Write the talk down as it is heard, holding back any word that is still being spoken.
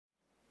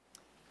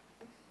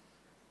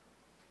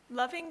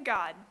Loving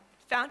God,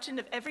 fountain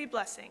of every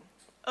blessing,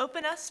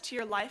 open us to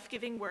your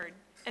life-giving word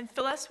and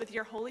fill us with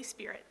your Holy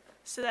Spirit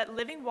so that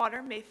living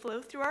water may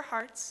flow through our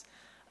hearts,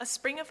 a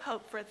spring of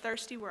hope for a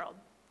thirsty world.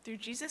 Through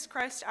Jesus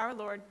Christ our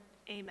Lord,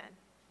 amen.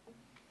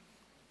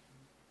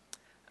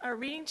 Our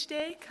reading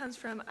today comes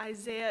from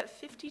Isaiah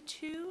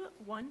 52,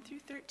 1 through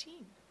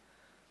 13.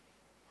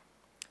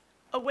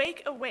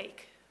 Awake,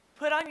 awake,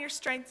 put on your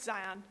strength,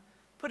 Zion,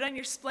 put on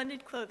your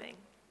splendid clothing,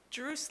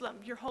 Jerusalem,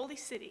 your holy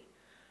city,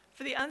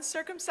 for the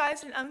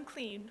uncircumcised and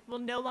unclean will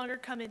no longer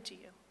come into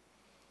you.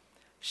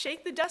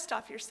 Shake the dust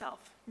off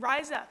yourself,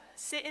 rise up,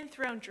 sit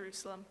enthroned,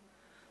 Jerusalem.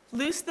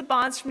 Loose the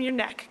bonds from your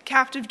neck,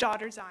 captive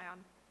daughter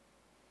Zion.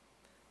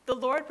 The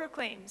Lord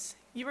proclaims,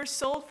 you are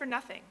sold for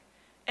nothing,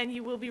 and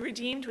you will be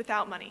redeemed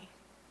without money.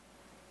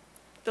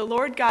 The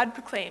Lord God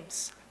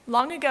proclaims,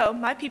 long ago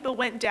my people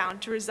went down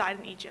to reside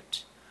in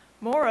Egypt.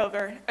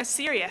 Moreover,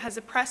 Assyria has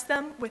oppressed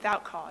them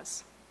without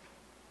cause.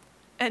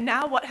 And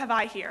now what have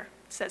I here,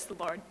 says the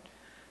Lord?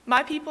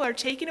 My people are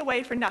taken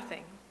away for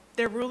nothing.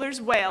 Their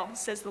rulers wail,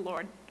 says the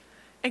Lord.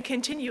 And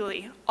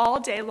continually, all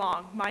day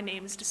long, my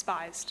name is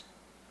despised.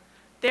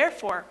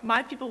 Therefore,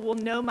 my people will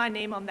know my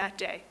name on that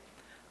day.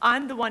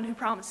 I'm the one who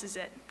promises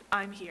it.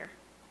 I'm here.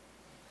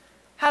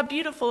 How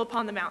beautiful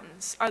upon the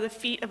mountains are the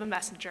feet of a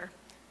messenger,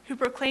 who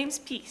proclaims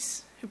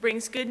peace, who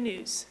brings good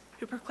news,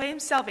 who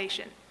proclaims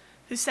salvation,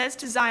 who says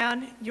to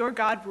Zion, your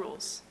God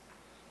rules.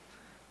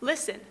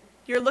 Listen,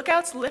 your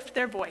lookouts lift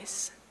their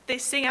voice. They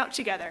sing out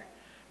together.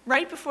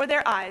 Right before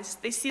their eyes,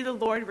 they see the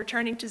Lord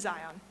returning to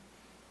Zion.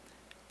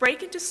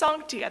 Break into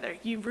song together,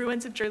 you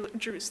ruins of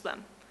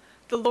Jerusalem.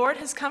 The Lord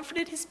has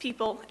comforted his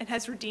people and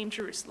has redeemed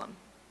Jerusalem.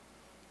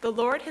 The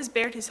Lord has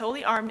bared his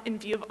holy arm in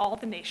view of all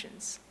the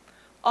nations.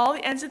 All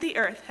the ends of the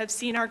earth have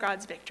seen our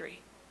God's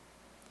victory.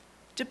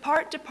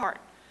 Depart,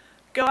 depart.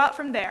 Go out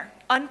from there.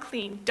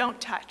 Unclean,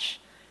 don't touch.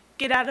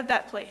 Get out of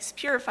that place.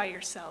 Purify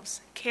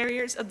yourselves,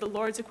 carriers of the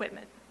Lord's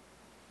equipment.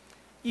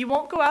 You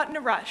won't go out in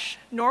a rush,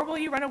 nor will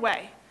you run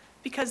away,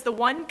 because the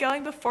one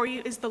going before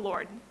you is the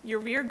Lord. Your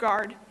rear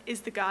guard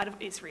is the God of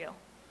Israel.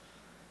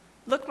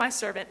 Look, my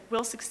servant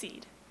will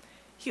succeed.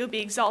 He will be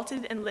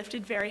exalted and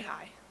lifted very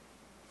high.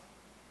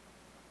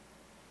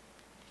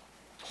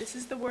 This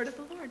is the word of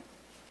the Lord.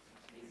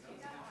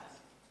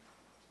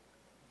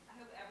 I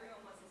hope everyone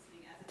was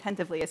listening as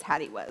attentively as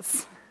Hattie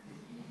was.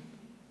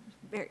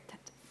 Very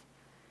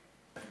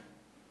attentive.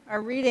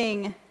 Our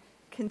reading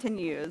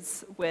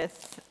continues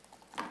with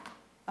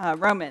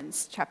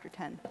Romans chapter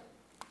 10.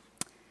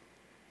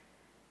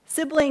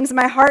 Siblings,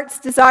 my heart's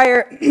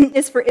desire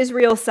is for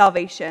Israel's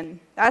salvation.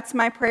 That's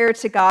my prayer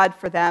to God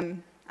for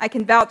them. I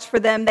can vouch for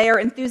them. They are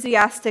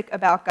enthusiastic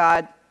about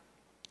God.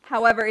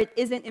 However, it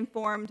isn't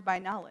informed by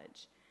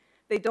knowledge.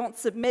 They don't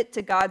submit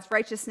to God's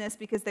righteousness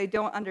because they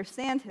don't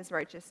understand his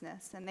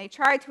righteousness, and they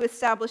try to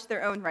establish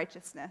their own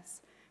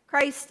righteousness.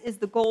 Christ is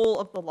the goal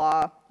of the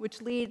law,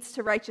 which leads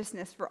to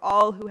righteousness for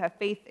all who have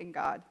faith in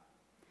God.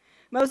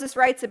 Moses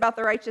writes about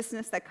the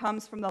righteousness that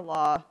comes from the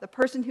law. The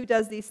person who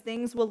does these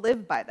things will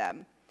live by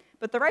them.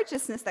 But the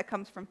righteousness that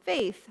comes from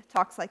faith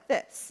talks like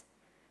this.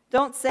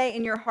 Don't say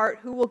in your heart,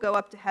 who will go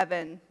up to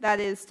heaven, that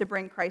is, to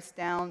bring Christ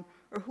down,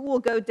 or who will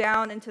go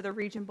down into the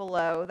region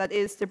below, that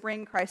is, to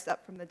bring Christ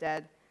up from the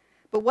dead.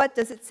 But what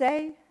does it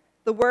say?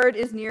 The word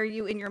is near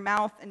you in your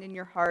mouth and in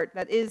your heart.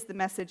 That is the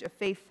message of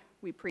faith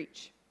we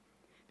preach.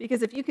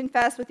 Because if you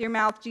confess with your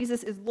mouth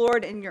Jesus is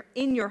Lord and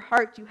in your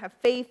heart you have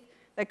faith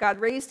that God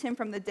raised him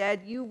from the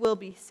dead, you will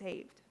be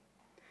saved.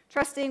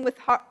 Trusting with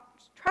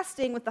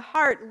the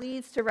heart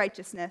leads to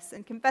righteousness,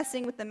 and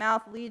confessing with the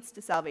mouth leads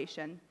to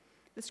salvation.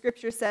 The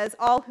scripture says,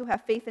 all who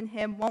have faith in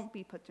him won't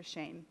be put to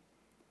shame.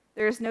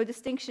 There is no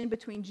distinction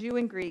between Jew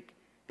and Greek,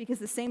 because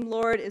the same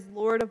Lord is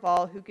Lord of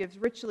all, who gives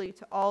richly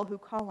to all who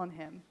call on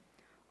him.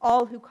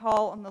 All who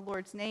call on the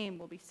Lord's name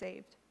will be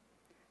saved.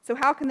 So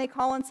how can they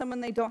call on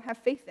someone they don't have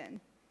faith in?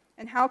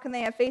 And how can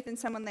they have faith in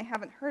someone they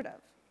haven't heard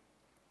of?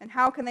 And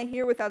how can they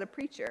hear without a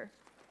preacher?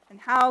 And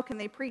how can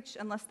they preach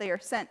unless they are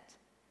sent?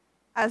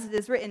 As it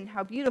is written,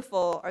 how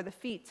beautiful are the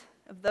feet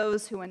of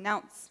those who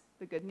announce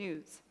the good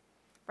news.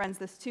 Friends,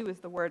 this too is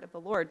the word of the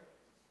Lord.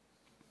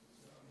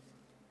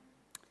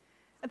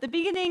 At the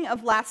beginning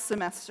of last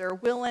semester,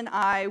 Will and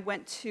I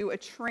went to a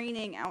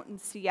training out in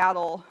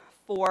Seattle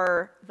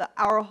for the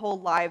Our Whole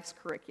Lives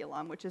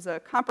curriculum, which is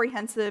a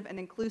comprehensive and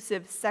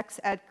inclusive sex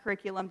ed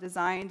curriculum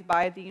designed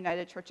by the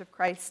United Church of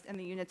Christ and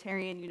the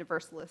Unitarian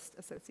Universalist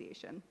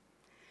Association.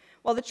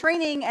 While the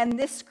training and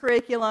this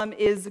curriculum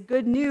is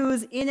good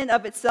news in and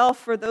of itself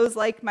for those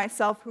like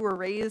myself who were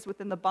raised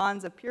within the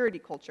bonds of purity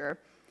culture,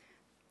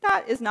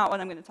 that is not what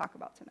I'm going to talk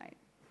about tonight.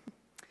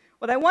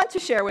 What I want to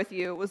share with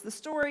you was the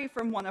story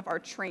from one of our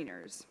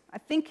trainers. I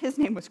think his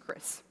name was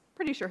Chris.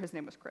 Pretty sure his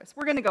name was Chris.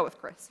 We're going to go with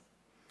Chris.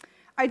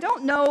 I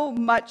don't know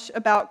much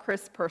about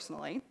Chris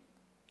personally,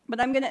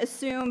 but I'm going to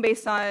assume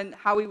based on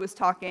how he was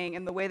talking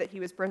and the way that he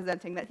was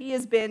presenting that he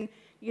has been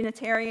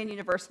Unitarian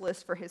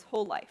Universalist for his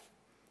whole life.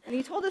 And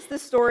he told us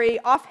this story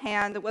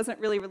offhand that wasn't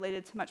really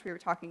related to much we were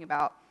talking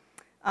about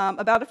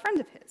a friend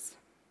of his.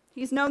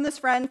 He's known this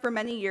friend for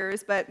many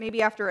years, but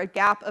maybe after a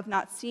gap of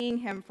not seeing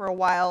him for a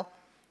while,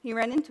 he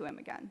ran into him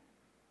again.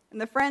 And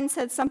the friend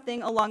said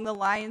something along the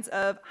lines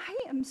of, "I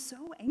am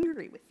so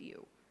angry with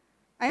you.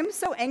 I am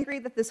so angry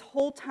that this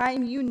whole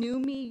time you knew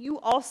me, you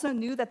also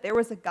knew that there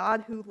was a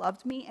God who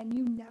loved me, and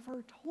you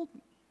never told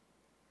me."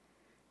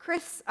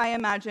 Chris, I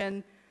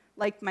imagine,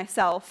 like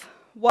myself,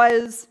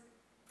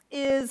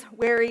 is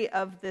wary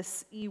of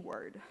this E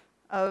word,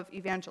 of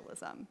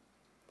evangelism.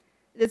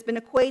 It has been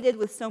equated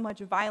with so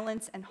much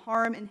violence and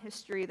harm in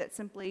history that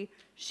simply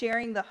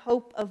sharing the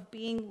hope of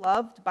being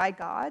loved by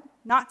God,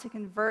 not to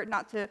convert,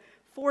 not to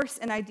force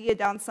an idea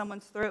down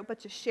someone's throat, but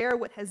to share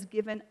what has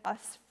given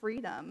us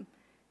freedom,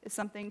 is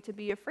something to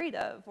be afraid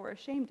of or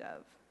ashamed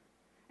of.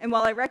 And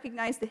while I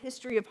recognize the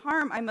history of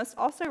harm, I must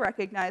also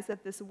recognize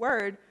that this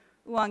word,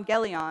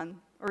 euangelion,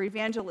 or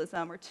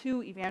evangelism, or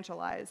to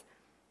evangelize,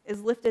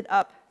 is lifted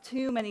up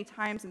too many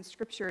times in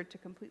Scripture to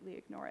completely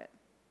ignore it.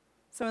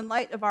 So in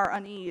light of our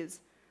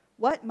unease,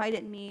 what might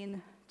it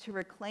mean to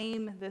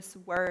reclaim this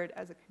word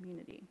as a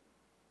community?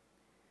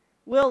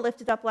 Will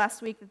lifted up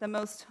last week that the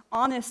most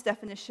honest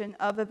definition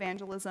of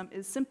evangelism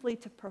is simply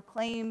to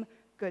proclaim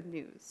good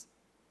news.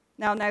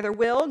 Now, neither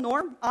Will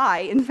nor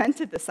I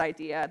invented this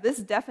idea. This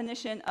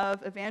definition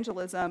of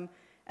evangelism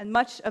and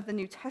much of the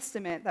New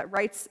Testament that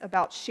writes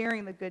about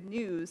sharing the good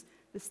news,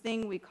 this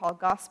thing we call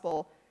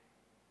gospel,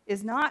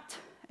 is not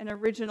an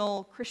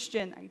original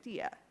Christian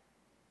idea.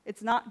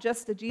 It's not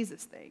just a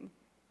Jesus thing.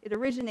 It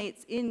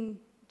originates in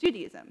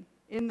Judaism,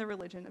 in the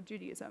religion of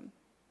Judaism.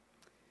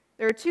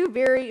 There are two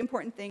very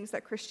important things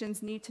that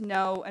Christians need to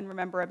know and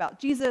remember about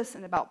Jesus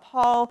and about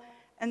Paul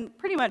and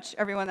pretty much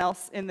everyone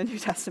else in the New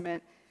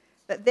Testament,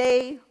 that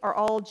they are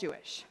all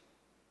Jewish,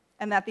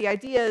 and that the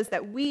ideas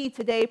that we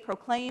today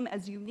proclaim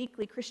as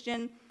uniquely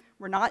Christian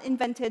were not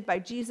invented by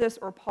Jesus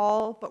or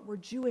Paul, but were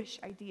Jewish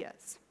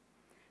ideas.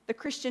 The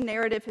Christian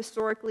narrative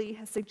historically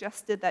has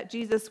suggested that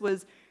Jesus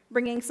was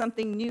bringing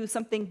something new,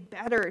 something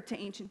better to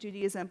ancient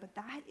Judaism, but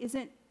that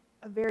isn't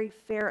a very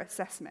fair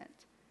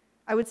assessment.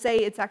 I would say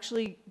it's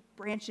actually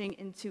branching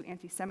into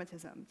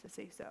anti-Semitism to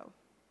say so.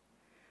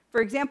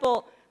 For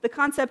example, the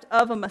concept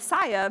of a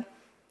Messiah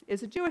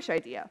is a Jewish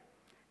idea.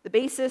 The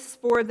basis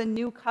for the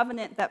new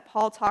covenant that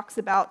Paul talks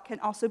about can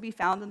also be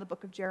found in the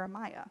book of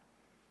Jeremiah.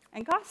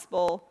 And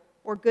gospel,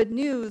 or good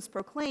news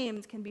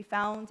proclaimed, can be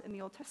found in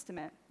the Old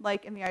Testament,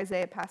 like in the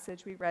Isaiah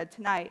passage we read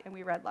tonight and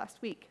we read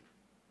last week.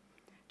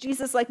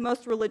 Jesus, like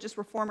most religious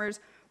reformers,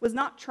 was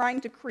not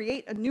trying to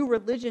create a new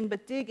religion,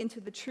 but dig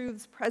into the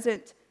truths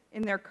present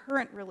in their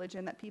current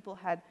religion that people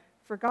had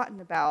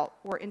forgotten about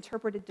or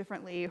interpreted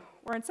differently,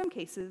 or in some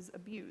cases,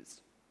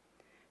 abused.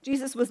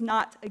 Jesus was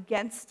not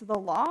against the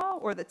law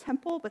or the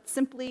temple, but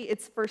simply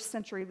its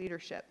first-century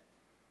leadership.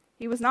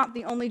 He was not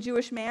the only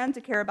Jewish man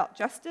to care about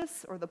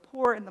justice or the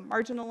poor and the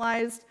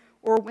marginalized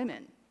or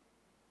women.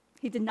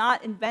 He did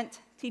not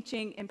invent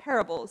teaching in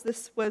parables.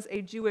 This was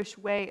a Jewish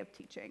way of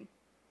teaching.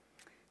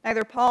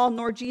 Neither Paul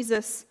nor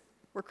Jesus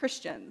were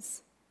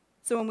Christians.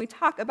 So when we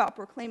talk about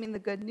proclaiming the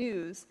good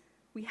news,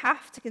 we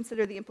have to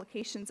consider the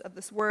implications of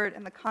this word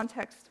and the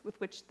context with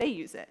which they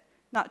use it,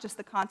 not just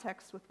the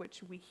context with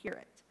which we hear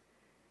it.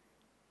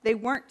 They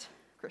weren't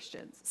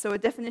Christians. So a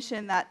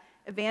definition that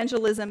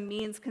evangelism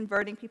means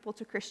converting people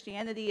to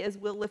Christianity, as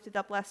Will lifted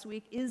up last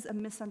week, is a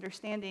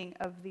misunderstanding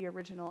of the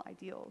original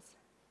ideals.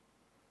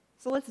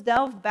 So let's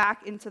delve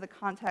back into the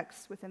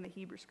context within the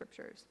Hebrew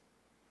Scriptures.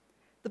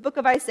 The book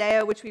of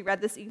Isaiah, which we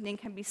read this evening,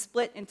 can be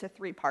split into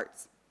three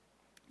parts.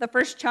 The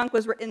first chunk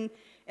was written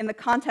in the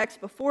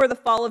context before the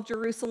fall of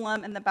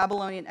Jerusalem and the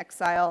Babylonian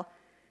exile.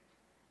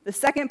 The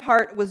second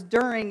part was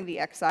during the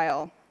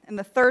exile, and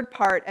the third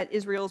part at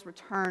Israel's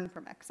return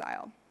from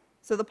exile.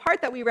 So the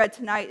part that we read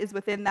tonight is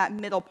within that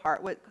middle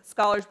part, what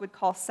scholars would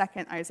call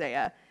second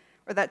Isaiah,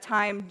 or that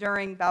time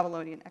during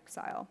Babylonian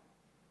exile.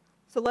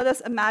 So let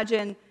us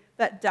imagine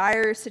that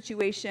dire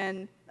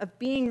situation of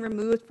being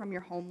removed from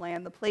your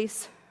homeland, the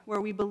place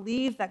where we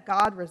believe that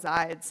God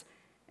resides,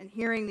 and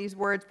hearing these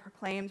words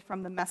proclaimed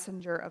from the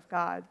messenger of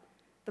God,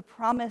 the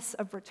promise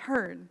of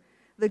return,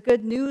 the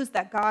good news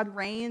that God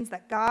reigns,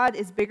 that God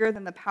is bigger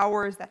than the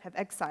powers that have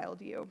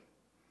exiled you.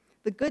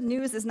 The good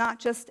news is not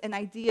just an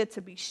idea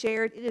to be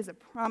shared, it is a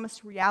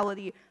promised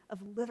reality of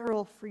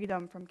literal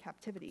freedom from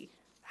captivity.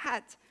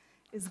 That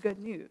is good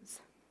news.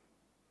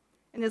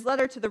 In his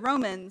letter to the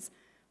Romans,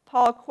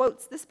 Paul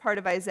quotes this part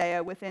of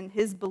Isaiah within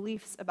his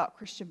beliefs about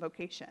Christian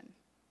vocation.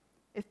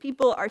 If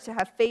people are to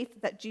have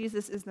faith that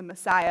Jesus is the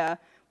Messiah,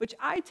 which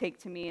I take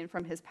to mean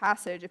from his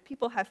passage, if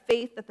people have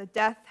faith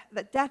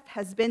that death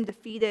has been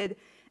defeated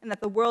and that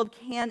the world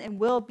can and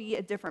will be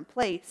a different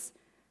place,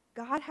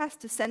 God has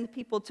to send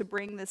people to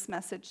bring this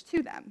message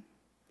to them.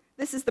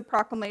 This is the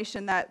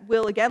proclamation that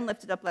Will again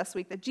lifted up last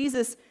week, that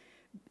Jesus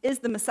is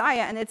the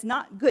Messiah, and it's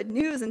not good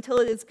news until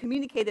it is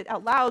communicated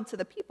out loud to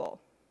the people.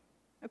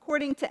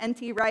 According to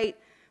N.T. Wright,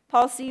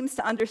 Paul seems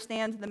to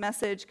understand the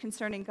message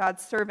concerning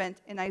God's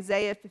servant in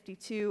Isaiah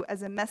 52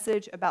 as a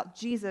message about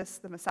Jesus,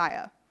 the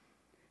Messiah.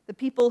 The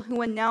people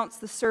who announce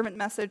the servant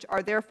message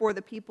are therefore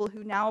the people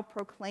who now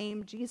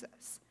proclaim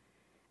Jesus.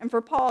 And for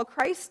Paul,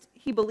 Christ,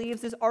 he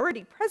believes, is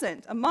already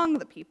present among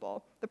the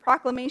people. The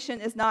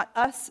proclamation is not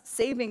us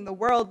saving the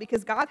world,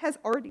 because God has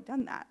already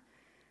done that.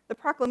 The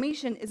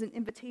proclamation is an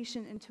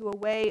invitation into a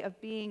way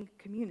of being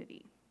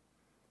community.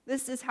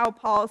 This is how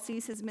Paul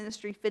sees his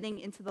ministry fitting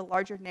into the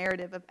larger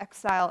narrative of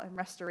exile and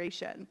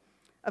restoration,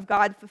 of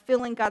God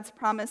fulfilling God's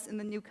promise in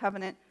the new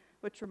covenant,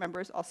 which, remember,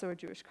 is also a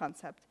Jewish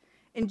concept,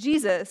 in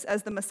Jesus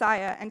as the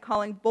Messiah, and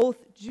calling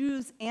both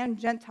Jews and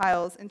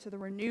Gentiles into the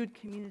renewed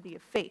community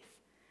of faith.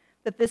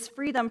 That this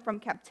freedom from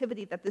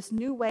captivity, that this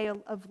new way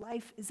of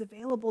life is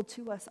available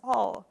to us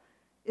all.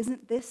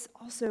 Isn't this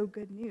also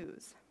good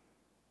news?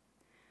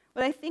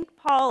 What I think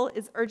Paul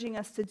is urging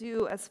us to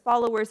do as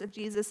followers of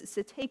Jesus is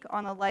to take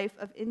on a life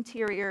of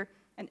interior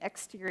and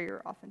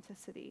exterior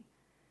authenticity.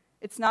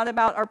 It's not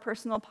about our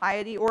personal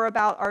piety or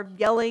about our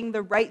yelling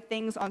the right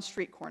things on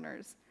street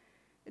corners.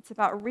 It's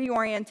about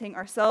reorienting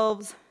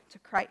ourselves to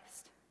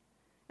Christ.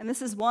 And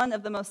this is one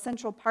of the most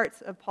central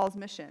parts of Paul's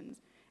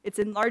missions. It's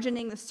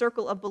enlarging the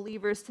circle of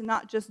believers to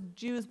not just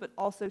Jews, but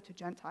also to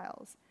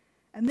Gentiles.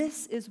 And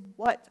this is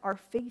what our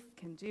faith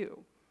can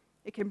do.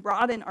 It can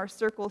broaden our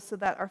circle so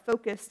that our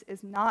focus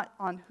is not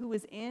on who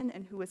is in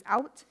and who is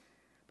out,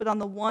 but on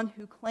the one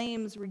who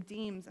claims,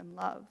 redeems, and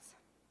loves.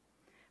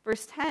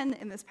 Verse 10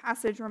 in this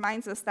passage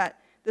reminds us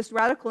that this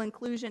radical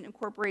inclusion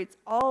incorporates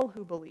all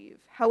who believe,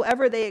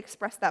 however they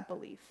express that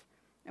belief.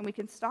 And we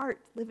can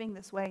start living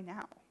this way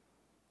now.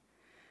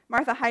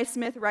 Martha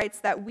Highsmith writes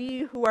that we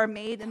who are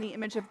made in the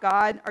image of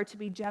God are to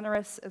be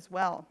generous as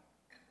well.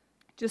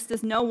 Just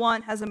as no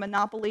one has a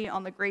monopoly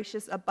on the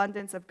gracious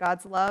abundance of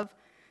God's love,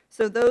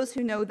 so those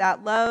who know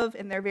that love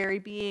in their very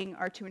being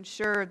are to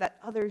ensure that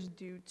others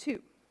do too.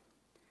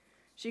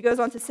 She goes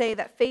on to say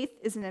that faith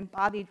is an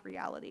embodied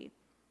reality.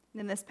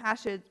 And in this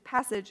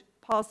passage,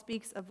 Paul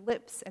speaks of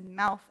lips and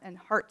mouth and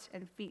heart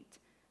and feet.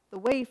 The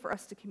way for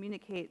us to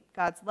communicate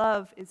God's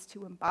love is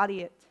to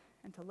embody it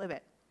and to live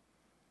it.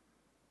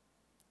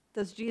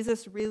 Does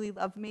Jesus really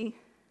love me?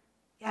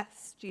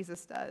 Yes,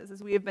 Jesus does,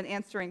 as we have been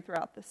answering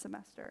throughout this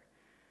semester.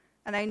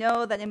 And I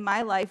know that in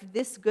my life,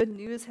 this good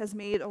news has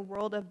made a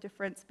world of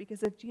difference,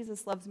 because if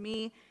Jesus loves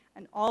me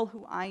and all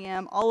who I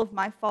am, all of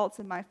my faults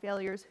and my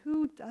failures,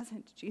 who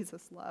doesn't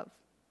Jesus love?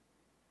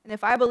 And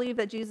if I believe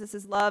that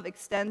Jesus' love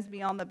extends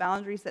beyond the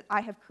boundaries that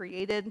I have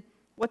created,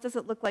 what does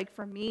it look like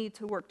for me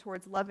to work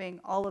towards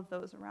loving all of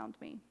those around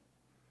me?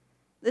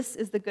 This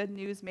is the good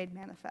news made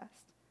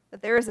manifest.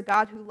 That there is a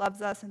God who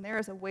loves us, and there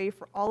is a way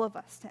for all of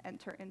us to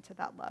enter into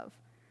that love.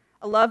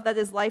 A love that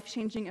is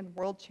life-changing and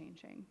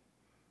world-changing.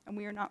 And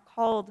we are not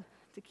called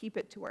to keep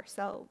it to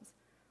ourselves.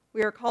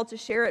 We are called to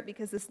share it,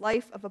 because this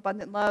life of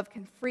abundant love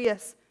can free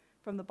us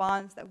from the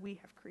bonds that we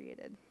have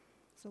created.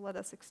 So let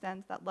us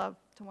extend that love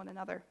to one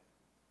another.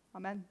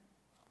 Amen.